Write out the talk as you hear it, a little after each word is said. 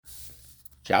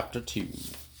Chapter 2.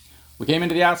 We came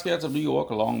into the outskirts of New York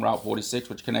along Route 46,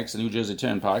 which connects the New Jersey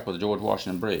Turnpike with the George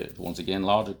Washington Bridge. Once again,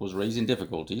 logic was raising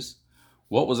difficulties.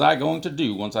 What was I going to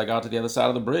do once I got to the other side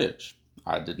of the bridge?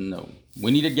 I didn't know. We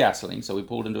needed gasoline, so we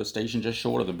pulled into a station just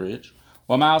short of the bridge.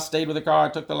 While Miles stayed with the car, I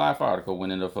took the Life article,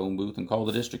 went into a phone booth, and called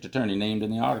the district attorney named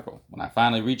in the article. When I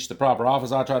finally reached the proper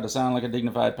office, I tried to sound like a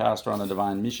dignified pastor on a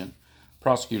divine mission. The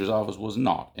prosecutor's office was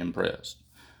not impressed.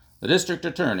 The district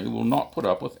attorney will not put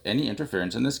up with any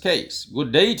interference in this case.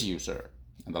 Good day to you, sir.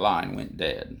 And the line went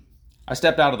dead. I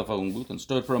stepped out of the phone booth and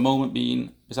stood for a moment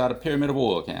beside a pyramid of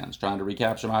oil cans, trying to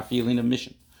recapture my feeling of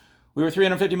mission. We were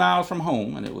 350 miles from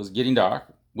home, and it was getting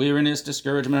dark. Weariness,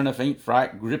 discouragement, and a faint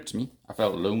fright gripped me. I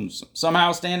felt lonesome.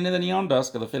 Somehow, standing in the neon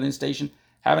dusk of the filling station,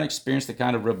 having experienced the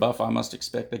kind of rebuff I must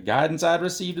expect, the guidance I had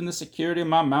received in the security of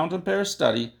my mountain Paris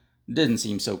study didn't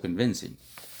seem so convincing.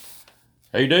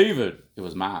 "Hey, David," it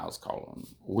was Miles calling.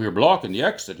 "We're blocking the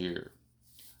exit here."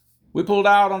 We pulled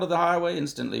out onto the highway.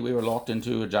 Instantly, we were locked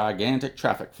into a gigantic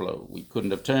traffic flow. We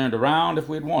couldn't have turned around if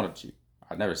we had wanted to.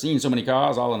 I'd never seen so many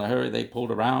cars all in a hurry. They pulled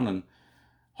around and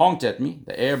honked at me.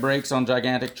 The air brakes on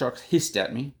gigantic trucks hissed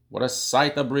at me. What a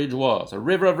sight the bridge was. A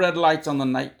river of red lights on the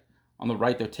night. On the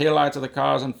right, the taillights of the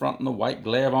cars in front and the white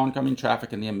glare of oncoming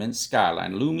traffic and the immense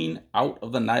skyline looming out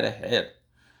of the night ahead.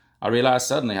 I realized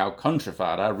suddenly how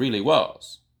countrified I really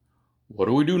was. "What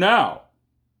do we do now?"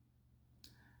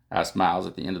 asked Miles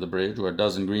at the end of the bridge, where a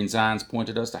dozen green signs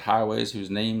pointed us to highways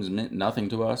whose names meant nothing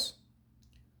to us.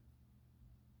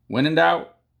 "When in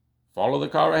doubt, follow the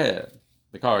car ahead."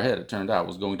 The car ahead, it turned out,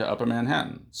 was going to Upper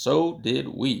Manhattan. So did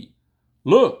we.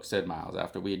 "Look," said Miles,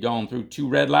 after we had gone through 2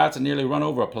 red lights and nearly run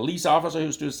over a police officer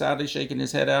who stood sadly shaking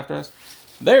his head after us.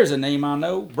 "There's a name I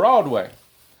know, Broadway."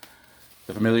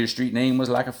 The familiar street name was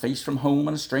like a face from home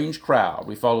in a strange crowd.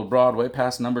 We followed Broadway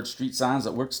past numbered street signs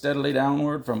that worked steadily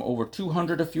downward from over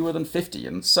 200 to fewer than 50,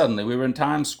 and suddenly we were in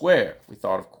Times Square. We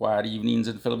thought of quiet evenings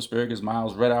in Phillipsburg as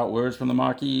Miles read out words from the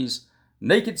marquees.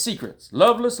 "Naked Secrets,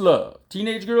 Loveless Love,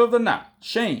 Teenage Girl of the Night,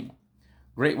 Shame."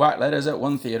 Great white letters at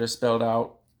one theater spelled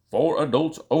out, "For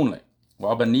Adults Only,"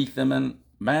 while beneath them a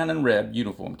man in red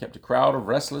uniform kept a crowd of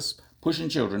restless, pushing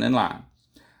children in line.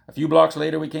 A few blocks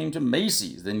later, we came to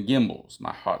Macy's, then Gimbel's.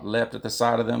 My heart leapt at the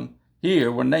sight of them. Here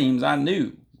were names I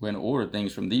knew. When I ordered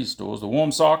things from these stores, the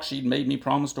warm socks she'd made me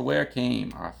promise to wear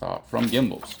came, I thought, from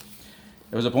Gimbel's.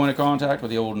 There was a point of contact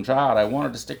with the old and tried. I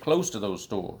wanted to stick close to those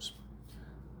stores.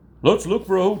 "Let's look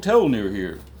for a hotel near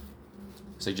here,"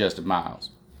 suggested Miles.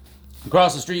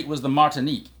 Across the street was the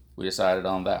Martinique. We decided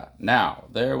on that. Now,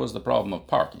 there was the problem of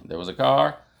parking. There was a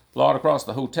car plowed across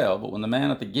the hotel, but when the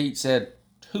man at the gate said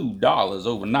 $2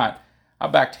 overnight, I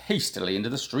backed hastily into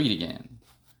the street again.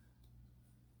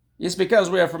 "It's because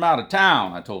we are from out of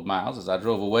town," I told Miles as I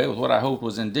drove away with what I hoped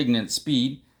was indignant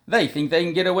speed. "They think they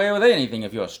can get away with anything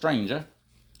if you're a stranger."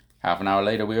 Half an hour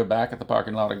later, we were back at the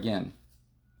parking lot again.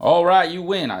 "All right, you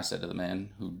win," I said to the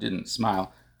man, who didn't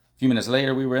smile. A few minutes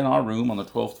later, we were in our room on the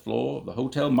 12th floor of the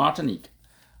Hotel Martinique.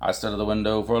 I stood at the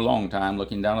window for a long time,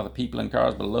 looking down at the people and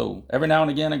cars below. Every now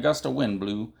and again, a gust of wind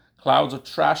blew clouds of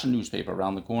trash and newspaper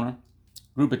around the corner.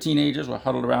 A group of teenagers were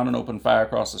huddled around an open fire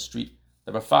across the street.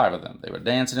 There were 5 of them. They were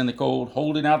dancing in the cold,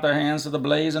 holding out their hands to the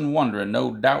blaze and wondering,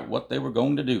 no doubt, what they were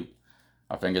going to do.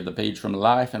 I fingered the page from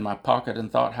Life in my pocket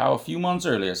and thought how a few months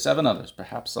earlier 7 others,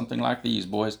 perhaps something like these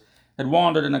boys, had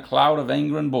wandered in a cloud of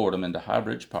anger and boredom into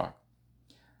Highbridge Park.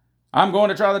 "I'm going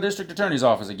to try the district attorney's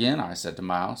office again," I said to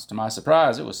Miles. To my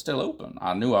surprise, it was still open.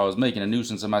 I knew I was making a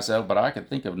nuisance of myself, but I could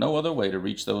think of no other way to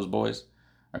reach those boys.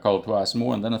 I called twice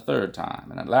more and then a third time,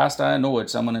 and at last I annoyed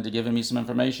someone into giving me some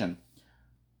information.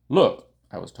 "Look,"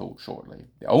 I was told shortly,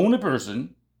 "the only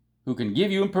person who can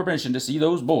give you permission to see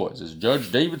those boys is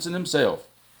Judge Davidson himself."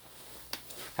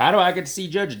 "How do I get to see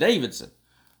Judge Davidson?"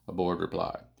 a board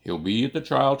replied. "He'll be at the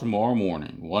trial tomorrow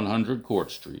morning, 100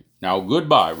 Court Street. Now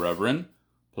goodbye, Reverend.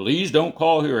 Please don't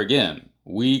call here again.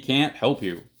 We can't help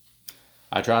you."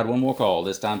 I tried one more call,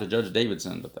 this time to Judge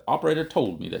Davidson, but the operator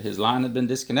told me that his line had been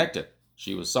disconnected.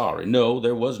 She was sorry. No,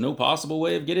 there was no possible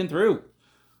way of getting through.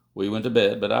 We went to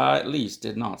bed, but I at least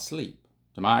did not sleep.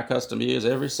 To my accustomed ears,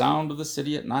 every sound of the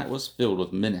city at night was filled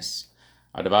with menace.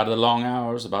 I divided the long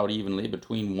hours about evenly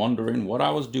between wondering what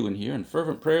I was doing here and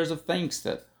fervent prayers of thanks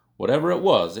that, whatever it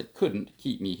was, it couldn't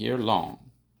keep me here long.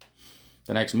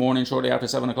 The next morning, shortly after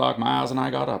 7 o'clock, Miles and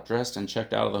I got up, dressed, and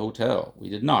checked out of the hotel. We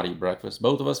did not eat breakfast.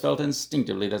 Both of us felt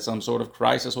instinctively that some sort of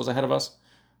crisis was ahead of us,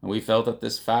 and we felt that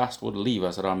this fast would leave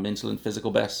us at our mental and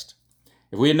physical best.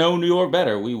 If we had known New York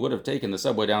better, we would have taken the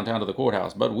subway downtown to the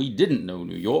courthouse, but we didn't know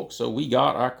New York, so we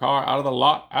got our car out of the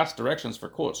lot, asked directions for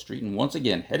Court Street, and once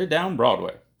again headed down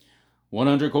Broadway.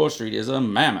 100 Court Street is a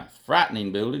mammoth,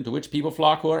 frightening building to which people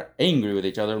flock who are angry with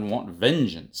each other and want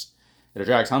vengeance. It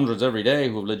attracts hundreds every day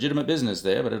who have legitimate business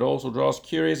there, but it also draws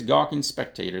curious, gawking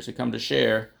spectators who come to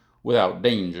share, without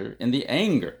danger, in the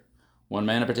anger. One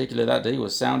man in particular that day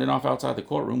was sounding off outside the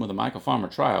courtroom where the Michael Farmer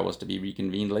trial was to be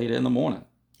reconvened later in the morning.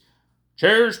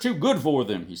 "Chair's too good for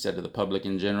them," he said to the public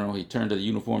in general. He turned to the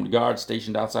uniformed guard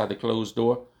stationed outside the closed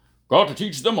door. "Got to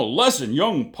teach them a lesson,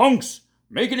 young punks.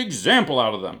 Make an example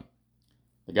out of them."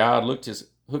 The guard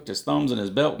hooked his thumbs in his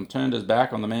belt and turned his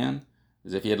back on the man,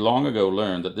 as if he had long ago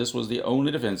learned that this was the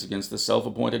only defense against the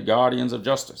self-appointed guardians of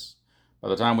justice. By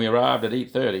the time we arrived at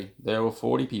 8:30, there were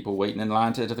 40 people waiting in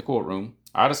line to enter the courtroom.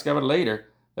 I discovered later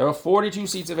there were 42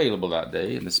 seats available that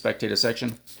day in the spectator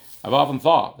section. I've often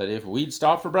thought that if we'd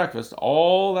stopped for breakfast,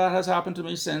 all that has happened to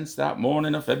me since that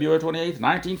morning of February 28,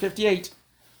 1958,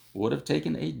 would have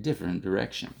taken a different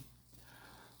direction.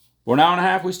 For an hour and a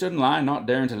half we stood in line, not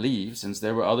daring to leave, since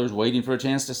there were others waiting for a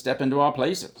chance to step into our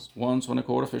places. Once, when a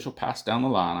court official passed down the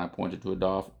line, I pointed to a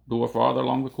door farther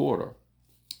along the corridor.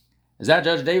 "Is that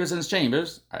Judge Davidson's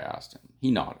chambers?" I asked him. He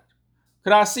nodded.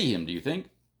 "Could I see him, do you think?"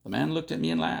 The man looked at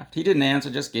me and laughed. He didn't answer,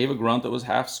 just gave a grunt that was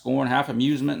half scorn, half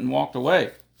amusement, and walked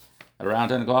away. At around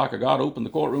 10 o'clock, a guard opened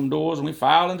the courtroom doors, and we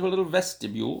filed into a little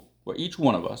vestibule where each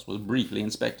one of us was briefly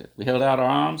inspected. We held out our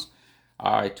arms.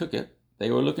 I took it. They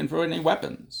were looking for any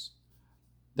weapons.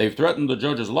 "They've threatened the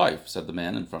judge's life," said the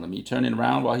man in front of me, turning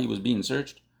around while he was being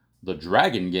searched. "The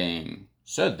Dragon Gang.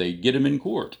 Said they'd get him in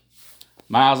court."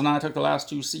 Miles and I took the last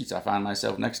 2 seats. I found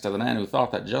myself next to the man who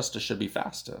thought that justice should be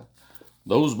faster.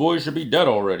 "Those boys should be dead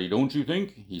already, don't you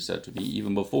think?" he said to me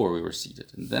even before we were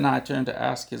seated. And then I turned to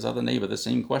ask his other neighbor the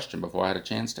same question before I had a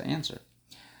chance to answer.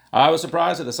 I was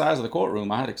surprised at the size of the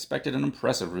courtroom. I had expected an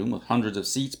impressive room with hundreds of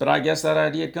seats, but I guess that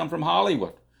idea had come from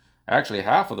Hollywood. Actually,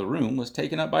 half of the room was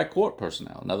taken up by court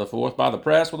personnel, another fourth by the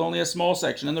press, with only a small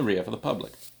section in the rear for the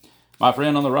public. My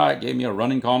friend on the right gave me a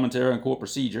running commentary on court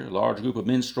procedure. A large group of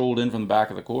men strolled in from the back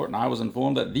of the court, and I was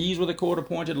informed that these were the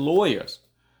court-appointed lawyers.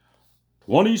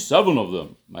 27 of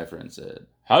them, my friend said,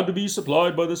 had to be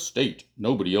supplied by the state.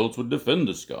 Nobody else would defend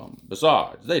the scum.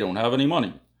 Besides, they don't have any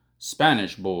money.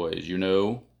 Spanish boys, you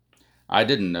know. I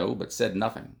didn't know, but said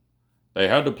nothing. They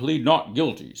had to plead not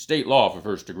guilty. State law for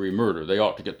first-degree murder. They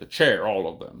ought to get the chair, all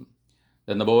of them.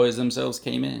 Then the boys themselves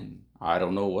came in. I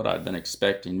don't know what I'd been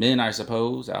expecting. Men, I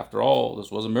suppose. After all, this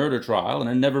was a murder trial, and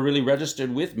it never really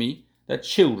registered with me that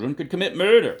children could commit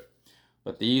murder.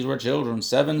 But these were children,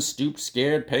 7 stooped,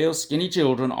 scared, pale, skinny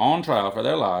children on trial for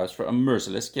their lives for a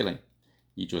merciless killing.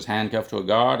 Each was handcuffed to a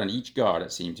guard, and each guard,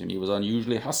 it seemed to me, was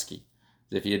unusually husky,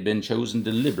 as if he had been chosen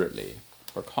deliberately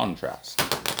for contrast.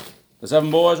 The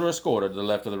 7 boys were escorted to the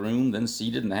left of the room, then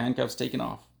seated and the handcuffs taken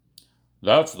off.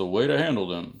 "That's the way to handle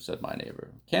them," said my neighbor.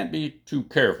 "Can't be too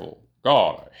careful.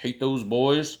 God, I hate those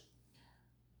boys."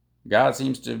 "God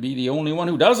seems to be the only one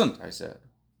who doesn't," I said.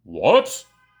 "What?"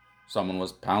 Someone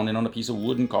was pounding on a piece of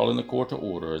wood and calling the court to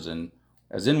order, as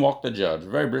in walked the judge,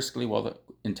 very briskly, while the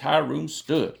entire room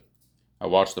stood. I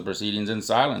watched the proceedings in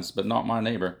silence, but not my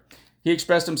neighbor. He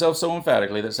expressed himself so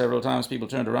emphatically that several times people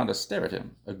turned around to stare at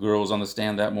him. A girl was on the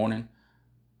stand that morning.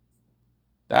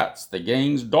 "That's the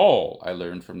gang's doll," I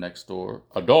learned from next door.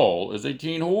 "A doll is a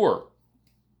teen whore."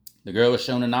 The girl was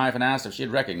shown a knife and asked if she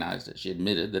had recognized it. She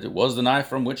admitted that it was the knife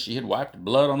from which she had wiped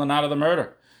blood on the night of the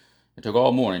murder. It took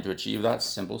all morning to achieve that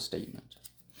simple statement.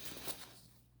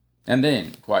 And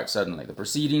then, quite suddenly, the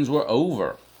proceedings were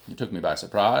over. It took me by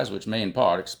surprise, which may in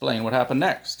part explain what happened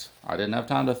next. I didn't have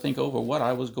time to think over what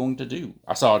I was going to do.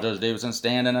 I saw Judge Davidson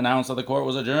stand and announce that the court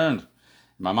was adjourned.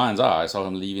 In my mind's eye, I saw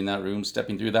him leaving that room,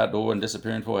 stepping through that door, and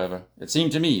disappearing forever. It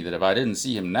seemed to me that if I didn't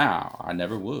see him now, I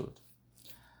never would.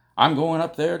 "I'm going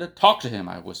up there to talk to him,"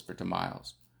 I whispered to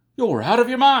Miles. "You're out of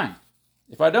your mind."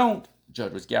 "If I don't," the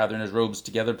judge was gathering his robes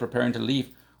together, preparing to leave.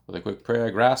 With a quick prayer,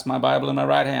 I grasped my Bible in my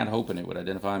right hand, hoping it would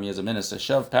identify me as a minister,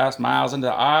 shoved past Miles into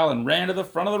the aisle, and ran to the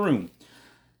front of the room.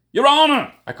 "Your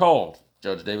Honor!" I called.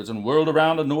 Judge Davidson whirled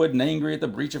around, annoyed and angry at the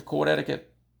breach of court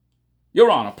etiquette. "Your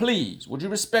Honor, please, would you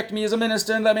respect me as a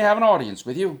minister and let me have an audience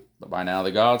with you?" But by now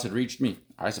the guards had reached me.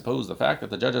 I suppose the fact that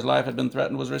the judge's life had been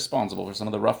threatened was responsible for some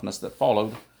of the roughness that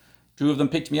followed. 2 of them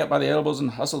picked me up by the elbows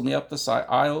and hustled me up the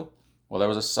aisle, while there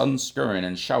was a sudden scurrying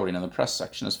and shouting in the press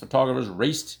section as photographers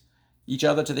raced each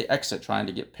other to the exit trying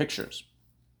to get pictures.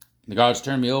 The guards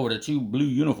turned me over to 2 blue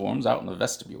uniforms out in the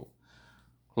vestibule.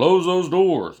 "Close those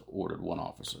doors," ordered one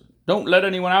officer. "Don't let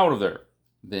anyone out of there."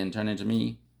 Then, turning to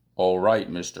me, "All right,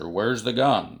 mister, where's the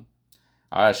gun?"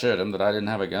 I assured him that I didn't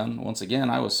have a gun. Once again,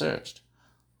 I was searched.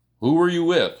 "Who were you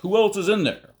with? Who else is in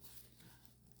there?"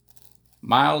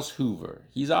 "Miles Hoover.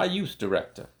 He's our youth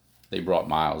director." They brought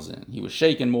Miles in. He was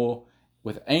shaken more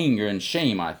with anger and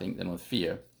shame, I think, than with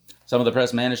fear. Some of the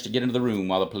press managed to get into the room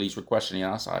while the police were questioning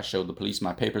us. I showed the police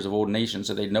my papers of ordination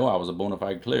so they'd know I was a bona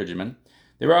fide clergyman.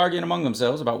 They were arguing among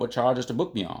themselves about what charges to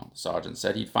book me on. The sergeant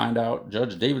said he'd find out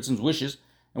Judge Davidson's wishes,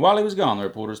 and while he was gone, the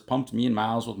reporters pumped me and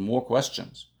Miles with more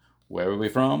questions. Where were we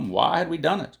from? Why had we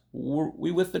done it? Were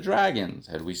we with the Dragons?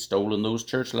 Had we stolen those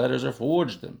church letters or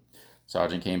forged them?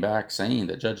 Sergeant came back saying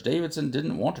that Judge Davidson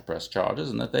didn't want to press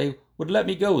charges and that they would let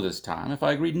me go this time if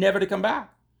I agreed never to come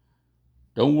back.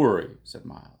 Don't worry, said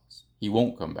Miles. He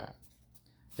won't come back.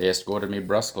 They escorted me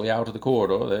brusquely out of the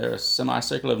corridor. There, a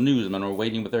semicircle of newsmen were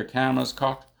waiting with their cameras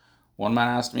cocked. One man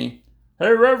asked me,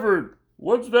 "Hey, Reverend,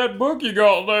 what's that book you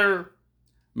got there?"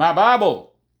 "My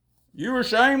Bible." "You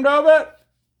ashamed of it?"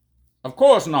 "Of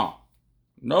course not."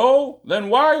 "No? Then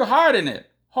why are you hiding it?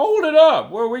 Hold it up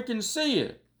where we can see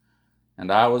it."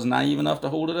 And I was naive enough to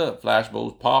hold it up.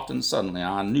 Flashbulbs popped, and suddenly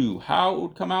I knew how it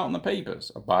would come out in the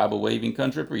papers. A Bible-waving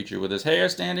country preacher with his hair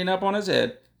standing up on his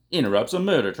head interrupts a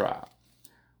murder trial.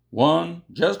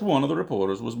 Just one of the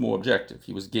reporters was more objective.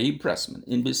 He was Gabe Pressman,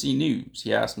 NBC News.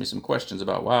 He asked me some questions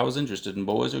about why I was interested in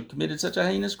boys who had committed such a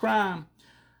heinous crime.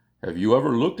 "Have you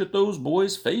ever looked at those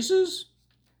boys' faces?"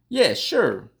 "Yes,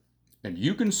 sure." "And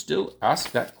you can still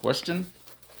ask that question?"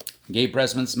 Gabe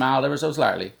Pressman smiled ever so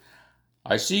slightly.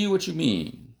 "I see what you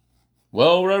mean.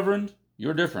 Well, Reverend,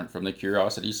 you're different from the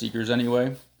curiosity seekers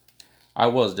anyway." I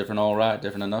was different, all right,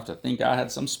 different enough to think I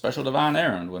had some special divine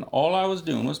errand when all I was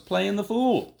doing was playing the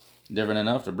fool. Different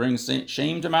enough to bring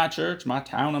shame to my church, my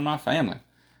town, and my family.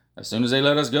 As soon as they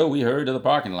let us go, we hurried to the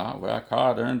parking lot, where our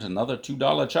car earned another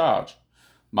 $2 charge.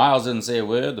 Miles didn't say a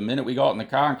word. The minute we got in the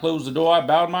car and closed the door, I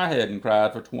bowed my head and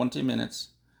cried for 20 minutes.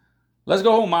 "Let's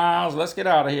go home, Miles. Let's get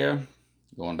out of here."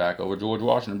 Going back over George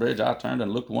Washington Bridge, I turned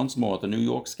and looked once more at the New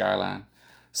York skyline.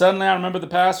 Suddenly I remembered the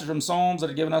passage from Psalms that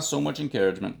had given us so much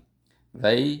encouragement.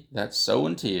 "They that sow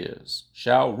in tears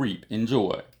shall reap in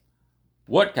joy."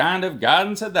 What kind of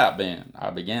guidance had that been? I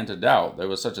began to doubt there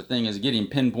was such a thing as getting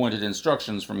pinpointed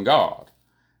instructions from God.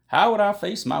 How would I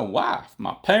face my wife,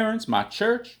 my parents, my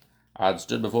church? I'd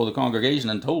stood before the congregation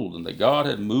and told them that God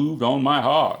had moved on my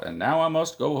heart, and now I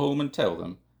must go home and tell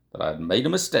them that I had made a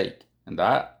mistake, and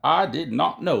that I did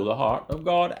not know the heart of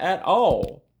God at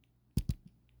all.